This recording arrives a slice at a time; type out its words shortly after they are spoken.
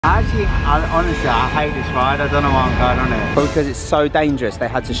Honestly, I hate this ride. I don't know why I'm going on it. But because it's so dangerous, they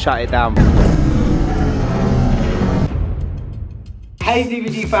had to shut it down. Hey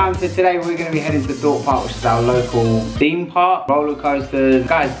DVG fam, so today we're going to be heading to Thorpe Park, which is our local theme park, roller coasters.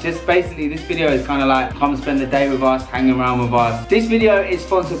 Guys, just basically this video is kind of like come spend the day with us, hang around with us. This video is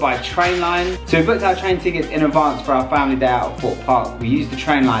sponsored by Trainline. So we booked our train tickets in advance for our family day out at Thorpe Park. We used the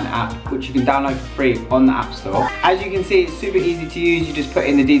Trainline app, which you can download for free on the App Store. As you can see, it's super easy to use. You just put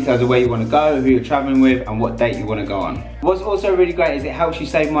in the details of where you want to go, who you're traveling with, and what date you want to go on. What's also really great is it helps you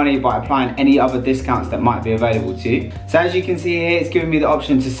save money by applying any other discounts that might be available to you. So as you can see here, it's giving me the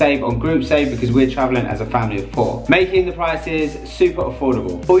option to save on group save because we're traveling as a family of 4, making the prices super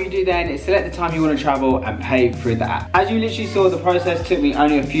affordable. All you do then is select the time you want to travel and pay through the app. As you literally saw, the process took me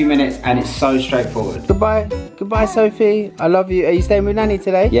only a few minutes and it's so straightforward. Goodbye Sophie, I love you. Are you staying with Nanny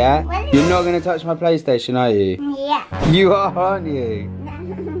today? Yeah? You're not going to touch my PlayStation, are you? Yeah. You are, aren't you?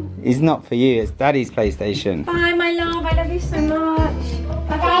 It's not for you, it's Daddy's PlayStation. Bye, my love. I love you so much.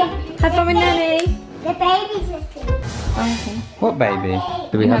 Bye. Have fun with Nanny. The baby's with you. Okay. What baby?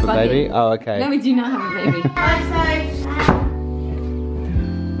 Do we have a baby? Oh, okay. No, we do not have a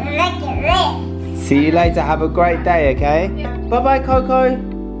baby. See you later. Have a great day, okay? Yeah. Bye-bye, Coco.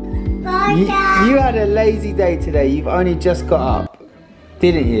 Bye, you had a lazy day today. You've only just got up,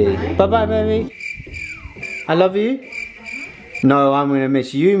 didn't you? Bye-bye, baby. I love you. No, I'm gonna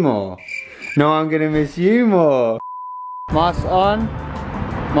miss you more. No, I'm gonna miss you more. Mask on.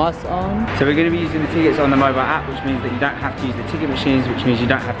 Mask on. So we're gonna be using the tickets on the mobile app, which means that you don't have to use the ticket machines, which means you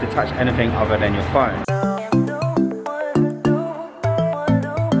don't have to touch anything other than your phone.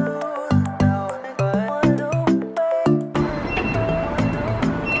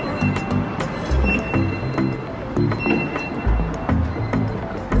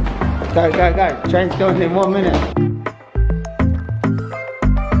 Go, go, go. Train's going in 1 minute.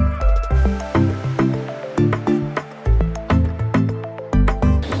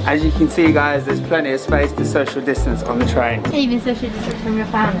 As you can see guys, there's plenty of space to social distance on the train. Even social distance from your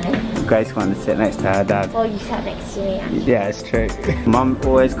family. Grace wanted to sit next to her dad. Well, you sat next to me. Yeah, it's true. Mum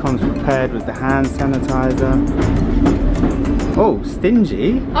always comes prepared with the hand sanitizer. Oh,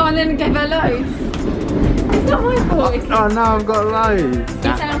 stingy. Oh, and then gave her loads. It's not my fault. Oh no, I've got loads. You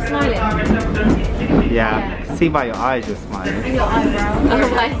said I'm smiling. Yeah. See by your eyes you're smiling. And your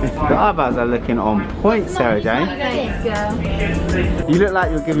eyebrows. Your eyebrows are looking on point, Sarah Jane. Thanks, girl. You look like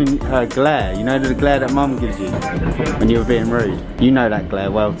you're giving her glare. You know the glare that Mum gives you when you were being rude. You know that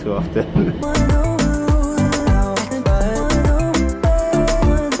glare well too often.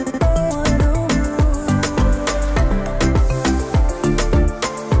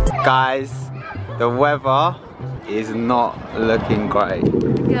 Guys, the weather is not looking great.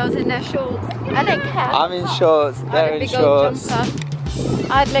 Girls in their shorts. I don't care. I'm in shorts, they're in shorts.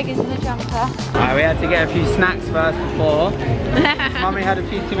 I had leggings and a jumper. Right, we had to get a few snacks first before. Mummy had a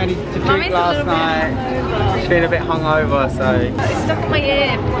few too many to drink last night. She's feeling a bit hungover, so. It's stuck in my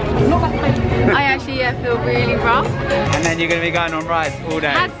ear. I actually feel really rough. And then you're going to be going on rides all day.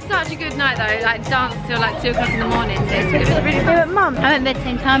 I had such a good night though, like danced till like 2 o'clock in the morning, so it was really fun. Yeah, but Mum, I went to bed the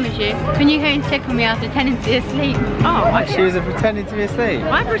same time as you. When you came to check on me, I was pretending to be asleep. Oh, she was pretending to be asleep?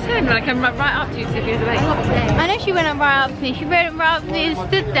 I pretend when I come right up to you so if you're awake. I know she went right up to me. She went right up to me and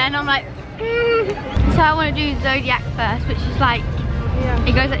stood there and I'm like, So I want to do Zodiac first, which is like,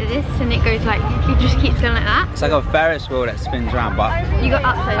 it goes like this and it goes like, it just keeps going like that. It's like a Ferris wheel that spins around, but you got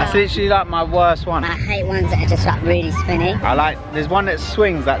upside down. That's literally like my worst one. I hate ones that are just like really spinny. I like, there's one that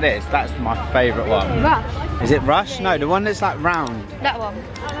swings like this, that's my favourite one. Rush. Is it Rush? No, the one that's like round. That one.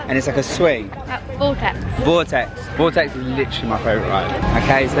 And it's like a swing. Vortex. Vortex. Vortex is literally my favourite ride.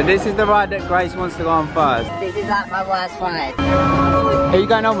 Okay, so this is the ride that Grace wants to go on first. This is like my worst ride. Who are you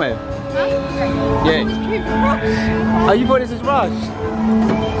going on with? Yeah. Oh, you thought this was Rush?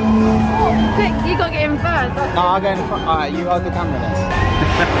 Quick, you gotta get in first. No, I'll go in the front. Alright, you hold the camera then.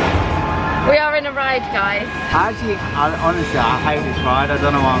 We are in a ride, guys. Honestly, I hate this ride. I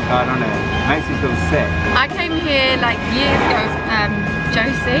don't know why I'm going on it. It makes me feel sick. I came here like years ago with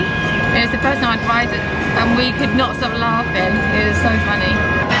Josie. It was the first time I'd ride it and we could not stop laughing. It was so funny.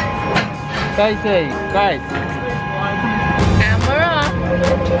 Josie, Grace. And we're off.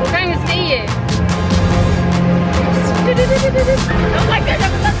 Trying to see you. Oh my god,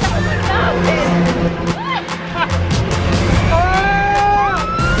 I'm laughing.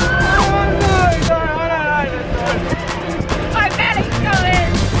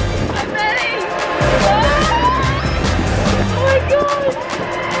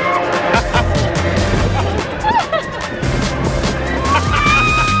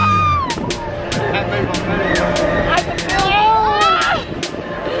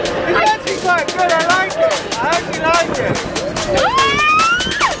 good, I like it. I actually like it.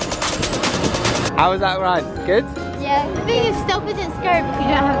 How was that ride? Good? Yeah, the thing is, stealth isn't scary because you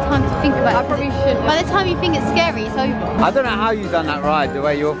don't have time to think about it. I probably should. By the time you think it's scary, it's over. I don't know how you've done that ride, the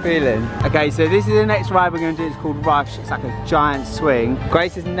way you're feeling. Okay, so this is the next ride we're going to do. It's called Rush. It's like a giant swing.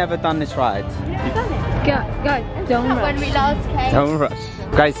 Grace has never done this ride. You've done it? Go, don't rush. When we last came. Don't rush.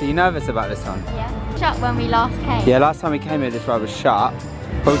 Grace, are you nervous about this one? Yeah. Shut when we last came. Yeah, last time we came here, this ride was shut.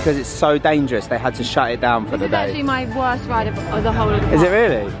 But because it's so dangerous, they had to shut it down for the day. It's actually my worst ride of the whole of the park. Is it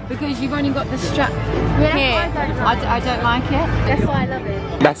really? Because you've only got the strap here. I don't like it. That's why I love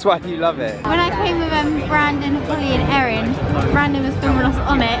it. That's why you love it. When I came with Brandon, Holly and Erin, Brandon was filming us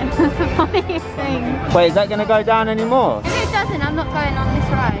on it. It was the funniest thing. Wait, is that going to go down anymore? If it doesn't, I'm not going on this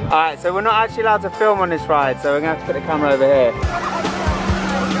ride. Alright, so we're not actually allowed to film on this ride, so we're going to have to put the camera over here.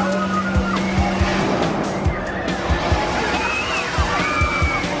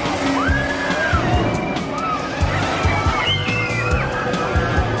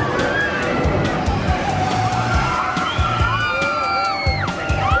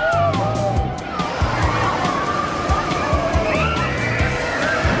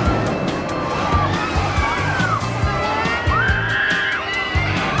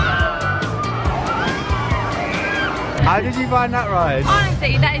 How did you find that ride?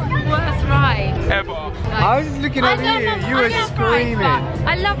 Honestly, that is the worst ride ever. I was just looking at you. You were screaming.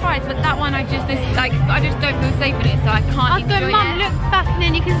 I love rides, but that one I just don't feel safe in it, so I can't enjoy it. Mum, look back and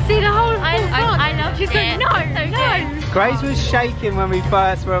then you can see the whole I love She's it. going, no. Grace was shaking when we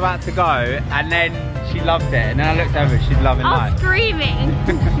first were about to go, and then she loved it. And then I looked over, she's loving life. I was screaming.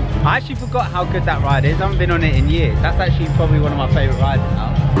 I actually forgot how good that ride is. I haven't been on it in years. That's actually probably one of my favourite rides now.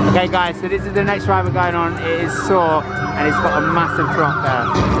 Okay guys, so this is the next ride we're going on. It is Saw, and it's got a massive drop there.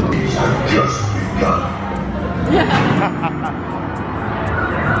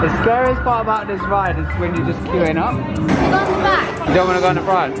 The scariest part about this ride is when you're just queuing up. Go on the back. You don't want to go in the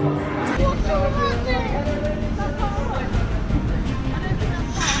front?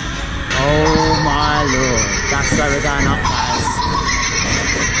 Oh my lord, that's where we're going up, guys.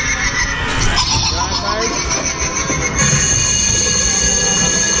 Right, guys?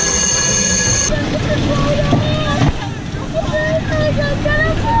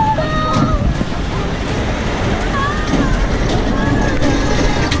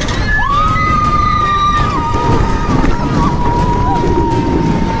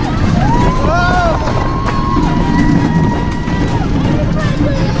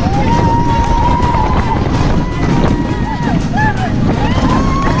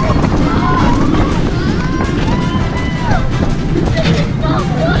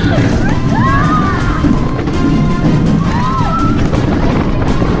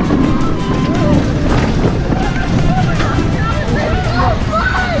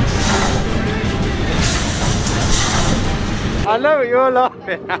 I know what you're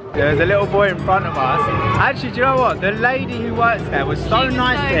laughing at. There was a little boy in front of us. Actually, do you know what? The lady who works there was so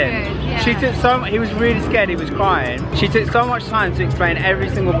nice to him. Good, yeah. She took he was really scared, he was crying. She took so much time to explain every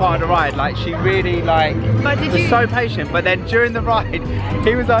single part of the ride. Like, she really was so patient. But then during the ride,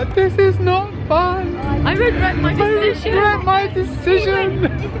 he was like, this is not fun. I regret my decision. I regret my decision.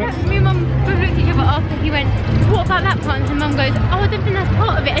 Me and Mum both looked at each other after he went, what about that part? And Mum goes, oh, I don't think that's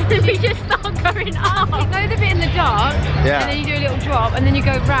part of it. And then we just start going up. You know the bit in the dark, Yeah. and then you do a little drop, and then you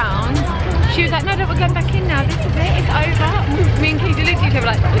go round. She was like, no, we're going back in now. This is it. It's over. Me and Katie looked at each other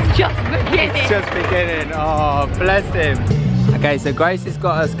like, it's just beginning. It's just beginning. Oh, bless him. Okay, so Grace has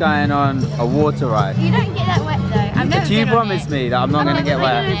got us going on a water ride. You don't get that wet though. I've never Do you been on promise it. me that I'm not going to get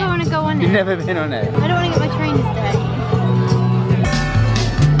wet? I don't want to go on it. You've never been on it? I don't want to get my trainers dirty.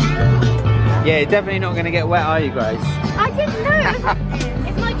 Yeah, you're definitely not going to get wet, are you, Grace? I didn't know.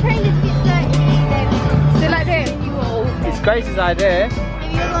 If my trainers get dirty, then So like this. you will. It's Grace's idea.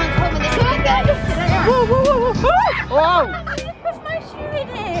 Maybe you're the one who told me this. Come on, guys. Whoa, whoa, whoa, whoa. Whoa! You just pushed my shoe in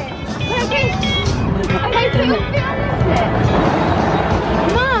it. Okay, put your foot on it.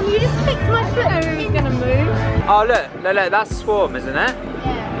 Mum, you just fixed my foot. I knew it was going to move. Oh, look, that's Swarm, isn't it?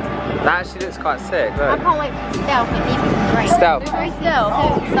 Yeah. That actually looks quite sick, I look. can't wait for stealth. It needs to be great. Stealth. Very stealth. So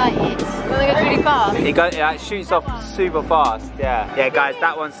excited. Well, they go really fast. It shoots off super fast, yeah. Yeah, guys,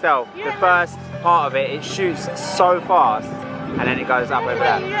 that one's stealth. The first part of it shoots so fast, and then it goes up over You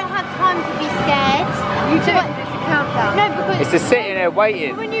there. don't have time to be scared. You do. It's a countdown. No, because It's just sitting there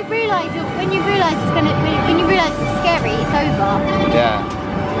waiting. when you realise it's scary, it's over. Yeah.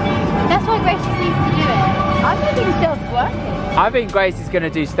 That's why Grace just needs to do it. I don't think stealth's working. I think Grace is going to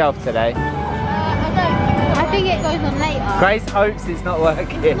do stealth today. I don't. I think it goes on later. Grace hopes it's not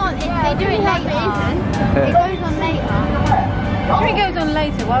working. It's not. They do it later. It goes on later. Sure it goes on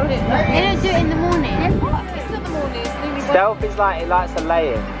later, why would it not? They don't do it in the morning. It's not the morning, it's literally Stealth is like, it likes to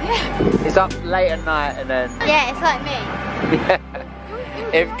lay in. Yeah. It's up late at night and then... Yeah, it's like me. Yeah.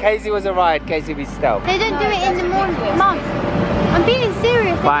 If Casey was a ride, Casey would be Stealth. They don't do it in the morning. Mum, I'm being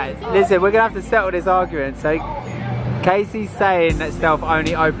serious. Right, listen, we're going to have to settle this argument. So, Casey's saying that Stealth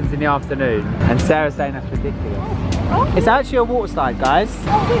only opens in the afternoon. And Sarah's saying that's ridiculous. Oh. It's actually a water slide, guys.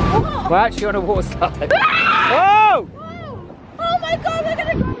 Oh, wait, what? We're actually on a water slide. Whoa! Oh my god, we're going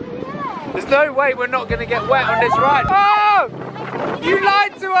to go in the air. There's no way we're not going to get wet on this ride. Oh! You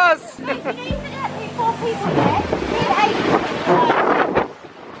lied to us! Wait, you know you said there had to be 4 people there?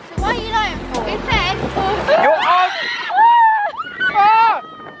 Why are you lying for? It said 4. You're on! Ah!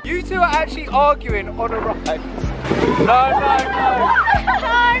 You two are actually arguing on a ride. No, no, no.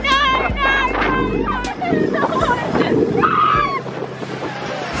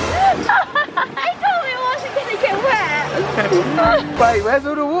 I told me I wasn't going to get wet. Wait, where's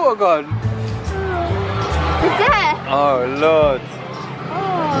all the water gone? It's there. Oh, Lord. Oh.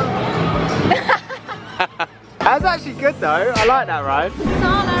 That's actually good though. I like that ride.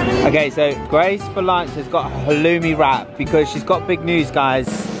 Okay, so Grace for lunch has got a halloumi wrap because she's got big news, guys.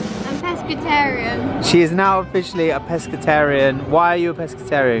 I'm pescatarian. She is now officially a pescatarian. Why are you a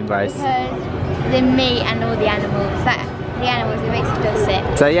pescatarian, Grace? Because the meat and all the animals, it makes me feel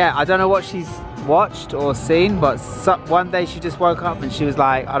sick. So yeah, I don't know what she's watched or seen, but one day she just woke up and she was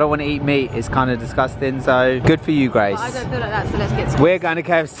like, I don't want to eat meat, it's kind of disgusting. So good for you, Grace. Well, I don't feel like that, so let's get started. We're going to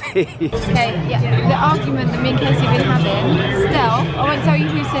KFC. Okay, yeah, the argument that me and Casey have been having, Stealth, I won't tell you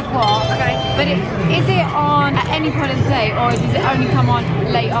who said what, okay, but is it on at any point of the day or does it only come on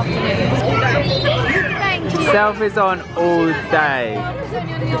late afternoon? Thank you. Stealth is on all day. It's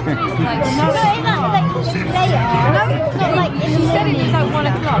only on the afternoon, like, No, it's not like later. No, it's not like in the she said it morning. was like 1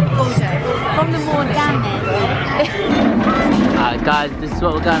 o'clock, from the morning. Damn it. Alright guys, this is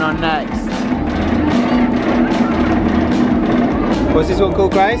what we're going on next. What's this one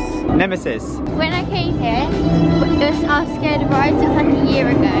called, Grace? Nemesis. When I came here, I was scared of rides. It was like a year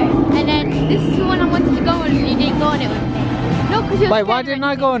ago. And then this is the one I wanted to go on and you didn't go on it with me. Not because you were Wait, why scared didn't or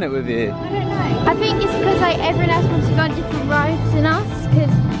I go on it with you? I don't know. I think it's because like everyone else wants to go on different rides than us.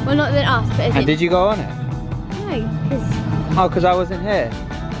 Because, well, not than us, but as And in, did you go on it? no, because Oh, because I wasn't here.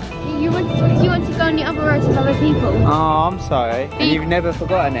 you want to go on the other rides with other people. Oh, I'm sorry. And you've never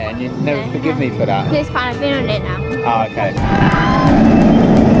forgotten it and you never forgive me for that. It's fine, I've been on it now. Oh, okay.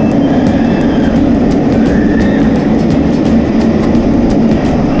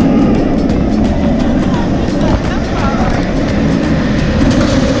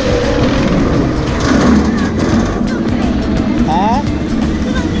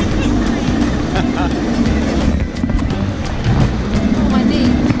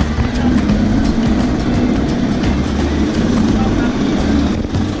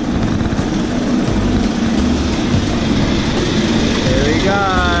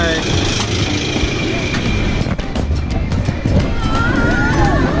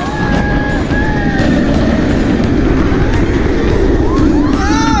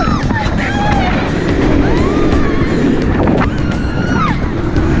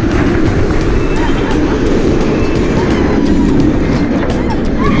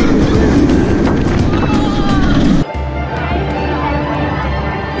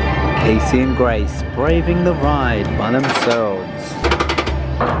 Casey and Grace braving the ride by themselves.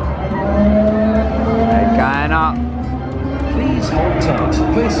 They're going up. Please hold tight,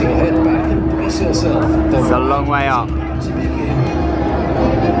 place your head back and brace yourself. It's a long way up.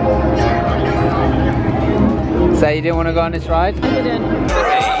 So you didn't want to go on this ride? I didn't. 3,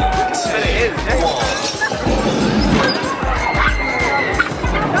 2, 1.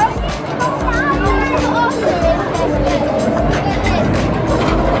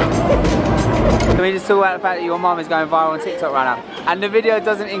 Can we just talk about the fact that your mum is going viral on TikTok right now? And the video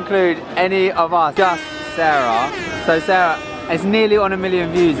doesn't include any of us, just Sarah. So Sarah, it's nearly on 1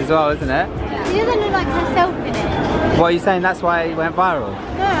 million views as well, isn't it? She doesn't look like herself in it. What are you saying, that's why it went viral?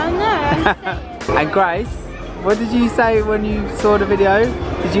 No. And Grace, what did you say when you saw the video?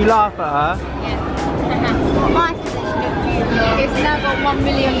 Did you laugh at her? Yeah. I said that she looked beautiful. It's now got 1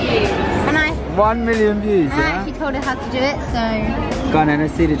 million views. And I 1 million views, yeah? actually told her how to do it, so... Go on then,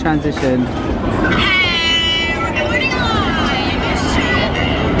 let's see the transition. Is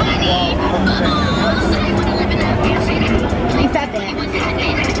that it?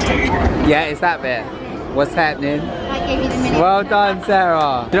 Yeah, it's that bit. What's happening? I gave you the minute. Well done,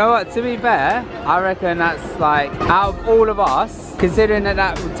 Sarah. You know what, to be fair, I reckon that's like, out of all of us, considering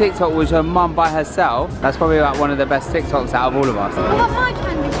that TikTok was her mum by herself, that's probably like one of the best TikToks out of all of us. What about my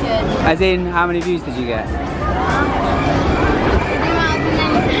transition? As in, how many views did you get?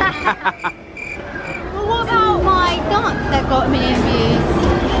 Well, what about my dance that got a million views?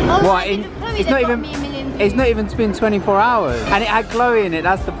 Oh, What? It's not even been 24 hours. And it had Chloe in it,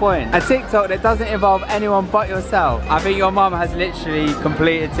 that's the point. A TikTok that doesn't involve anyone but yourself. I think your mum has literally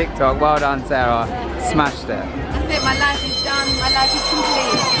completed TikTok. Well done, Sarah. Smashed it. That's it, my life is done, my life is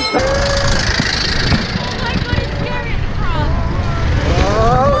complete. Oh my god, it's scary at the front.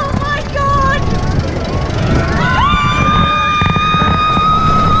 Oh my god!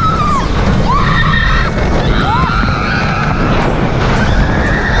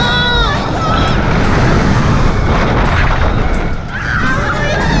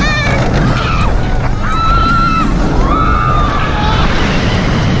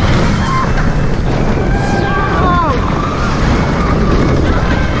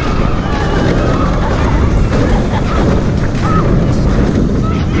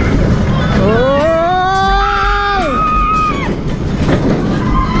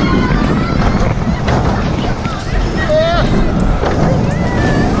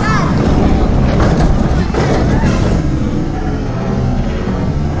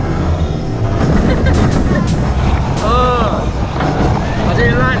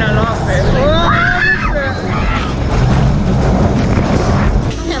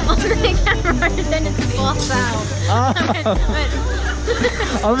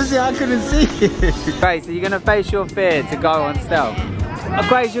 Obviously I couldn't see you. Grace, are you going to face your fear to go on stealth? Oh,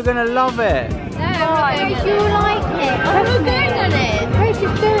 Grace, you're going to love it. No, Grace, you like it. I'm not going on it. Grace,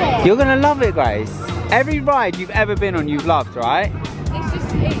 just do it. You're going to love it, Grace. Every ride you've ever been on, you've loved, right? It's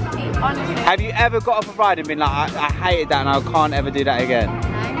just, honestly. Have you ever got off a ride and been like, I hated that and I can't ever do that again?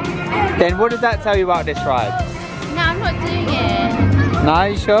 No. Then what does that tell you about this ride? No, I'm not doing it. No,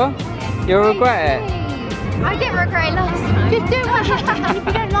 you sure? You'll regret it. I didn't regret it last time. Just do it once. And if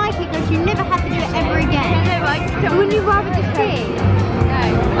you don't like it, because you never have to do it ever again. Wouldn't you rather just see?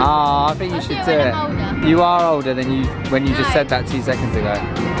 No. Oh, I think you should do it. You are older than you when you just said that 2 seconds ago.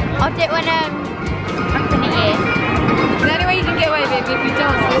 I'll do it when I'm in a year. The only way you can get away with it is if you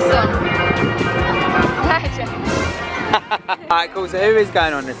dance this song. Alright, cool. So who is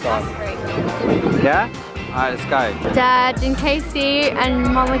going on this one? Yeah? Alright, let's go. Dad and Casey and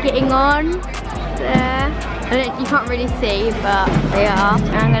Mum are getting on there. You can't really see, but they are.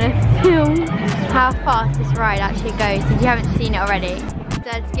 And I'm going to film how fast this ride actually goes if you haven't seen it already.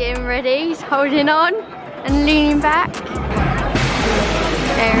 Dad's getting ready, he's holding on and leaning back.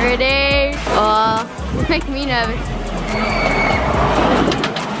 Okay, ready? Oh, it's making me nervous.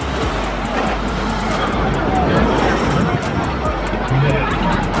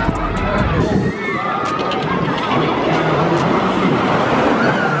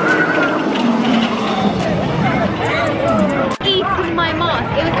 Eating my mask.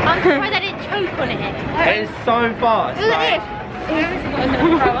 I'm surprised I didn't choke on it. It is so fast. Look at this.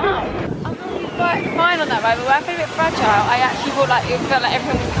 I'm fine on that ride, but when I feel a bit fragile, I actually felt like it felt like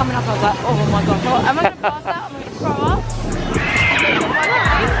everything was coming up. I was like, oh my god, am I going to pass out? Am I going to throw up?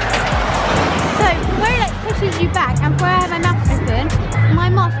 So where it like pushes you back and where I have my mouth open, my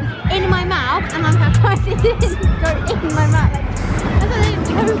mask was in my mouth and I'm surprised it didn't go in my mouth. I thought I didn't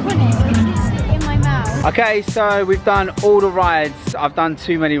choke on it, it was in my mouth. Okay, so we've done all the rides. I've done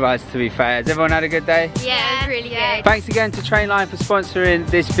too many rides to be fair. Has everyone had a good day? Yeah, it was really good. Thanks again to Trainline for sponsoring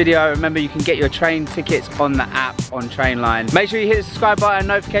this video. Remember, you can get your train tickets on the app on Trainline. Make sure you hit the subscribe button and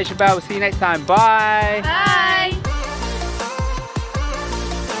notification bell. We'll see you next time. Bye. Bye.